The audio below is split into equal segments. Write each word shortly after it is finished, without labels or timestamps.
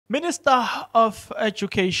Minister of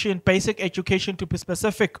Education, Basic Education to be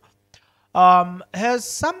specific, has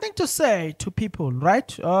something to say to people,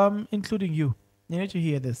 right? Including you. You need to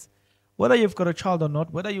hear this. Whether you've got a child or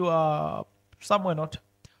not, whether you are somewhere or not.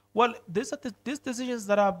 Well, these decisions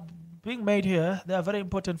that are being made here, they are very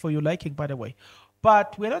important for your liking, by the way.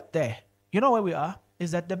 But we're not there. You know where we are?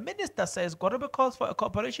 Is that the minister says Gorobe calls for a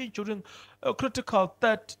cooperation during a critical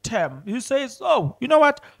third term. He says, oh, you know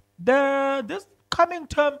what? This coming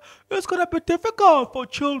term is going to be difficult for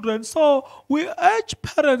children. So we urge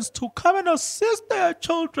parents to come and assist their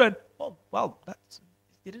children. Oh, well,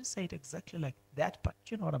 he didn't say it exactly like that, but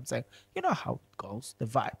you know what I'm saying. You know how it goes, the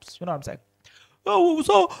vibes. You know what I'm saying. Oh,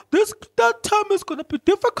 so that term is going to be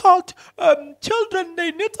difficult. Children,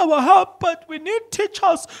 they need our help, but we need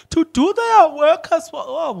teachers to do their work as well.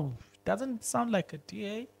 Oh, doesn't sound like a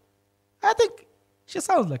DA. I think she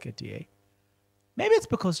sounds like a DA. Maybe it's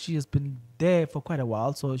because she has been there for quite a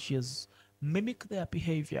while, so she has mimicked their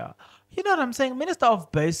behavior. You know what I'm saying? Minister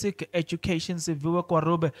of Basic Education, Siviwe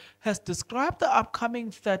Kwarube, has described the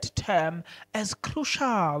upcoming third term as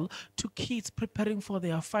crucial to kids preparing for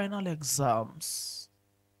their final exams.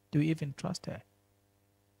 Do you even trust her?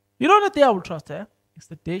 You know the day I will trust her? It's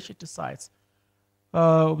the day she decides.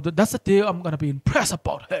 That's the day I'm going to be impressed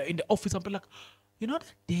about her in the office. I'll be like, you know,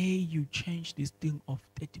 the day you change this thing of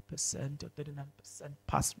 30% or 39%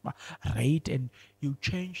 pass rate, and you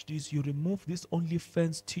change this, you remove these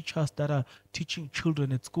OnlyFans teachers that are teaching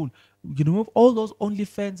children at school. You remove all those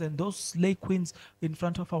OnlyFans and those slay queens in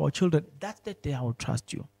front of our children. That's the day I will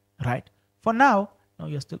trust you, right? For now, no,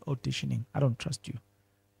 you're still auditioning. I don't trust you.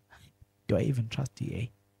 Do I even trust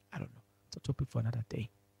DA? I don't know. It's a topic for another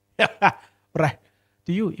day. Right.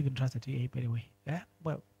 Do you even trust the DA, by the way? Yeah?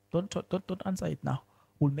 Well, don't answer it now.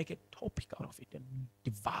 We'll make a topic out of it and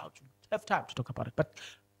divulge. We'll have time to talk about it. But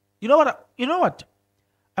you know what?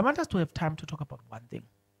 I want us to have time to talk about one thing.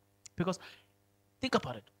 Because think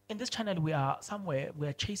about it. In this channel, we are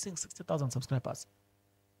chasing 60,000 subscribers.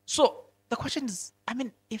 So the question is, I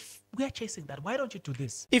mean, if we are chasing that, why don't you do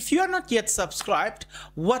this? If you are not yet subscribed,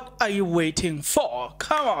 what are you waiting for?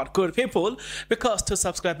 Come on, good people. Because to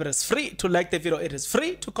subscribe, it is free. To like the video, it is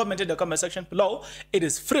free. To comment in the comment section below, it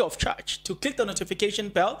is free of charge. To click the notification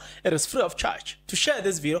bell, it is free of charge. To share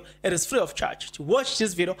this video, it is free of charge. To watch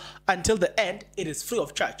this video until the end, it is free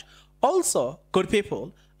of charge. Also, good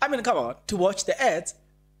people, I mean, come on, to watch the ads,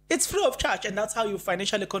 it's free of charge, and that's how you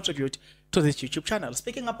financially contribute to this YouTube channel.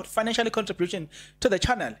 Speaking about financially contribution to the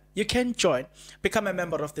channel, you can become a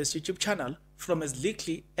member of this YouTube channel from as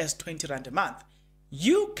little as 20 Rand a month.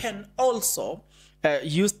 You can also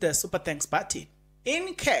use the super thanks button.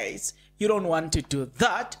 In case you don't want to do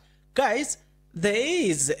that, guys, there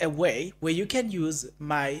is a way where you can use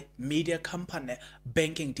my media company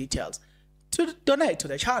banking details to donate to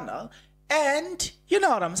the channel, and you know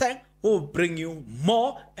what I'm saying, we'll bring you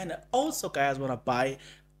more, and also guys want to buy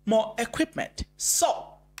more equipment.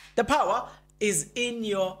 So the power is in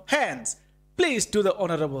your hands. Please do the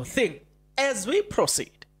honorable thing as we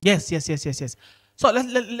proceed. Yes. So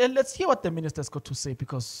let's hear what the minister's got to say,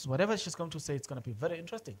 because whatever she's going to say, it's going to be very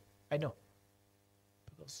interesting. I know,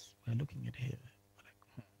 because we're looking at her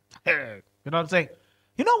like, you know what I'm saying?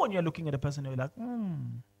 You know, when you're looking at a person, you're like,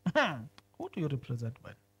 who do you represent?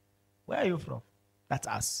 When? Where are you from? That's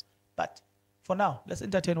us. But for now, let's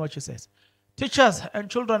entertain what she says. Teachers and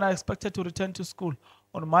children are expected to return to school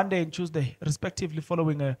on Monday and Tuesday, respectively,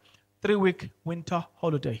 following a 3-week winter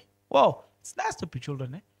holiday. Wow, it's nice to be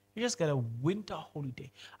children, eh? You just get a winter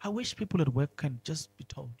holiday. I wish people at work can just be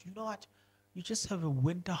told, you know what? You just have a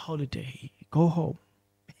winter holiday. Go home.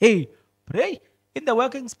 Hey, but hey, in the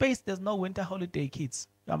working space, there's no winter holiday, kids.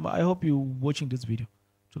 I hope you're watching this video.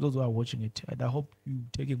 To those who are watching it, and I hope you're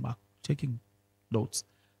taking notes.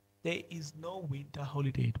 There is no winter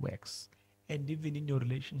holiday. It works. And even in your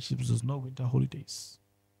relationships, there's no winter holidays.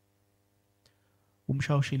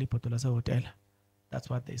 Hotel. That's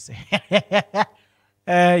what they say.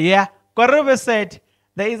 Yeah. Kwarube said,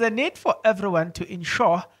 there is a need for everyone to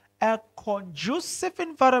ensure a conducive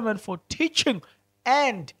environment for teaching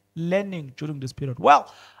and learning during this period.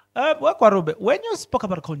 Well, Kwarube, when you spoke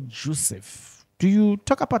about conducive, do you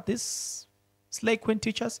talk about this slay queen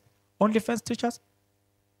teachers, OnlyFans teachers,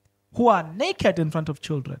 who are naked in front of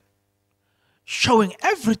children, showing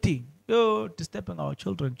everything, disturbing our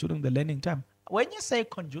children during the learning time? When you say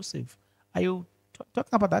conducive, are you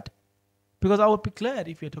talking about that? Because I would be glad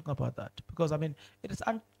if you're talking about that. Because, I mean, it is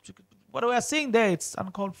what we are seeing there, it's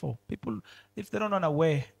uncalled for. People, if they don't want to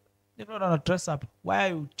wear, they don't want to dress up, why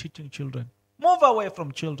are you teaching children? Move away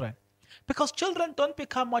from children. Because children don't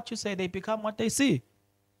become what you say, they become what they see.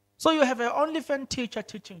 So you have an OnlyFans teacher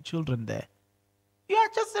teaching children there. You are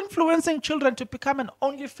just influencing children to become an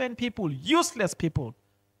OnlyFans people, useless people.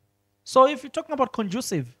 So if you're talking about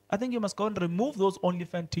conducive, I think you must go and remove those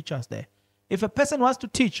OnlyFans teachers there. If a person wants to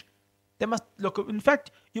teach, they must look. In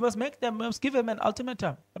fact, you must must give them an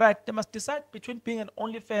ultimatum, right? They must decide between being an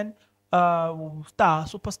OnlyFans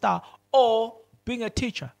superstar, or being a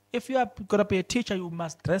teacher. If you are gonna be a teacher, you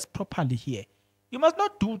must dress properly here. You must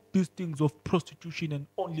not do these things of prostitution and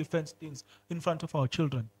OnlyFans things in front of our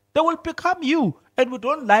children. They will become you, and we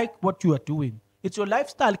don't like what you are doing. It's your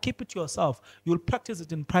lifestyle. Keep it to yourself. You'll practice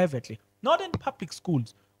it in privately, not in public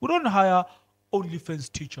schools. We don't hire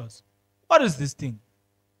OnlyFans teachers. What is this thing?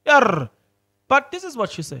 Yarr. But this is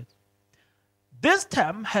what she said. This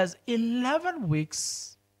term has 11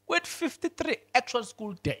 weeks with 53 actual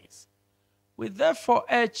school days. We therefore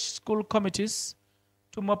urge school committees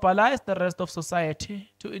to mobilize the rest of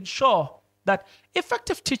society to ensure that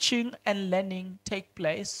effective teaching and learning take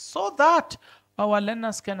place so that our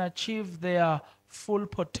learners can achieve their full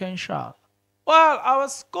potential. Well, our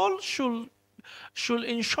school should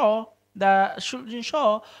ensure that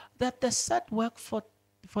the set work for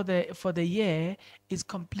the year is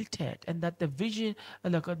completed, and that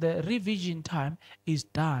the revision time is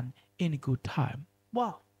done in good time.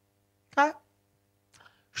 Wow. Okay.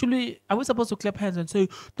 Are we supposed to clap hands and say,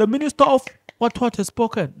 the minister of what has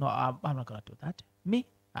spoken? No, I'm not going to do that. Me?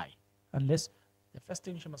 Aye. Unless the first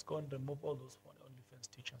thing, she must go and remove all those OnlyFans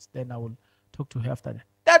teachers. Then I will talk to her after that.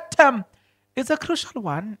 That term is a crucial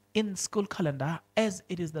one in school calendar, as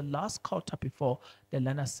it is the last quarter before the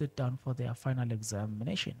learners sit down for their final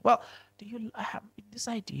examination. Well, do you have this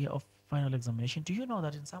idea of final examination? Do you know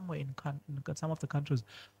that in some way, in some of the countries,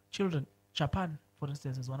 children, Japan, for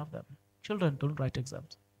instance, is one of them, children don't write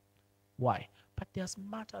exams. Why? But they are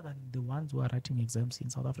smarter than the ones who are writing exams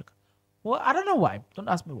in South Africa. Well, I don't know why. Don't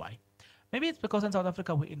ask me why. Maybe it's because in South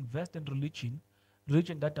Africa we invest in religion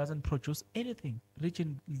that doesn't produce anything,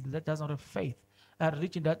 religion that does not have faith,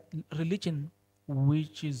 religion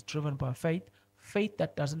which is driven by faith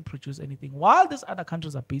that doesn't produce anything. While these other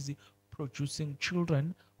countries are busy producing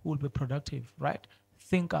children who will be productive, right?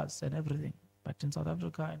 Thinkers and everything. But in South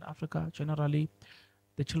Africa and Africa generally,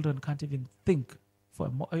 the children can't even think for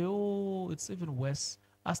a it's even worse.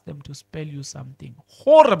 Ask them to spell you something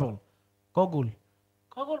horrible. Google,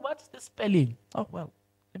 what's the spelling? Oh, well,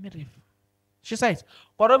 let me read. She says,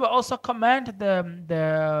 "Moreover, also command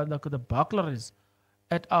the burglaries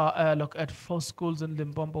at 4 schools in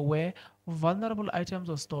Limpopo where vulnerable items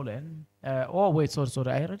were stolen."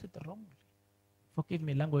 Sorry, I read it wrong. Forgive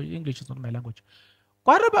me, English is not my language.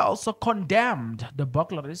 Kwarebe also condemned the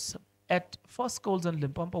burglaries at 4 schools in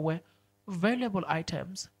Limpopo where valuable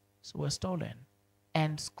items were stolen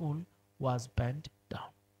and school was burnt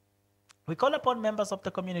down. We call upon members of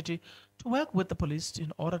the community to work with the police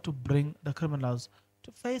in order to bring the criminals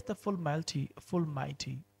to face the full mighty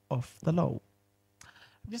of the law.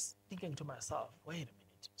 I'm just thinking to myself, wait a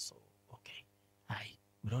minute. So, okay,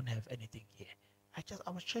 we don't have anything here. I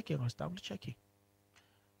was double checking.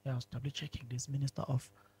 Yeah, I was double checking this minister of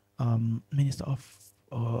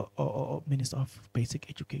basic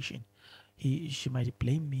education. She might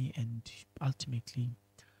blame me, and ultimately,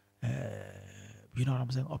 you know what I'm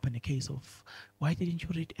saying, open a case of, why didn't you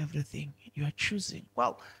read everything? You are choosing.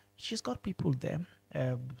 Well, she's got people there.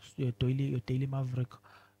 Your Daily Maverick,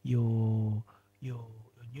 your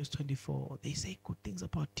News 24. They say good things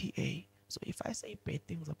about TA. So if I say bad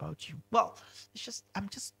things about you, well, I'm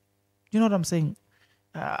just, you know what I'm saying.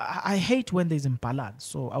 I hate when there's imbalance,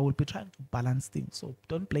 so I will be trying to balance things. So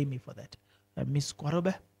don't blame me for that, Miss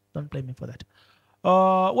Kwarobe. Don't blame me for that.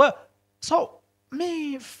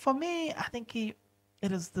 For me, I think it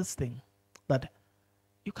is this thing that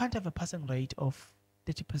you can't have a passing rate of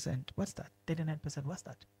 30%. What's that? 39%. What's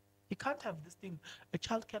that? You can't have this thing. A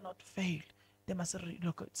child cannot fail. They must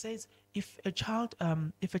look. It says if a child,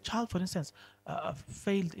 for instance,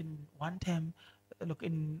 failed in one term, look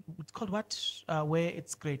in it's called what? Where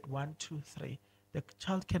it's grade 1, 2, 3. The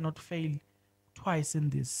child cannot fail twice in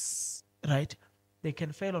this, right? They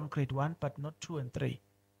can fail on grade 1, but not 2 and 3.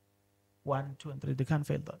 1, 2, and 3, they can't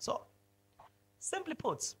fail that. So, simply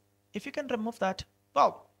put, if you can remove that,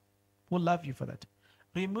 well, we'll love you for that.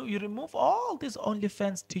 You remove all these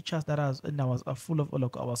OnlyFans teachers that are full of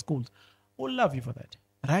our schools. We'll love you for that,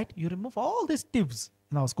 right? You remove all these thieves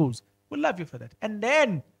in our schools. We'll love you for that. And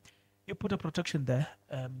then you put a protection there.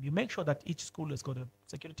 You make sure that each school has got a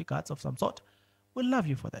security guards of some sort. We'll love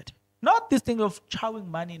you for that. Not this thing of chowing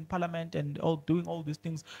money in parliament and doing all these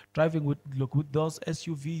things, driving with those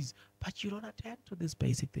SUVs, but you don't attend to these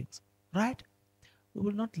basic things, right? We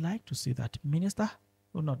will not like to see that. Minister,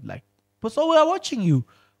 or not like. But so we are watching you.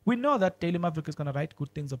 We know that Daily Maverick is gonna write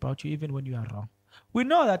good things about you even when you are wrong. We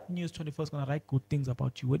know that News 24 is gonna write good things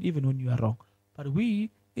about you even when you are wrong. But we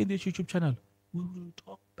in this YouTube channel, we will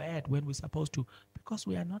talk bad when we're supposed to, because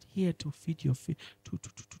we are not here to feed your to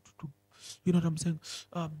you know what I'm saying?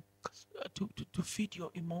 To feed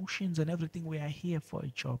your emotions and everything. We are here for a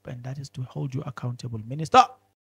job, and that is to hold you accountable, Minister.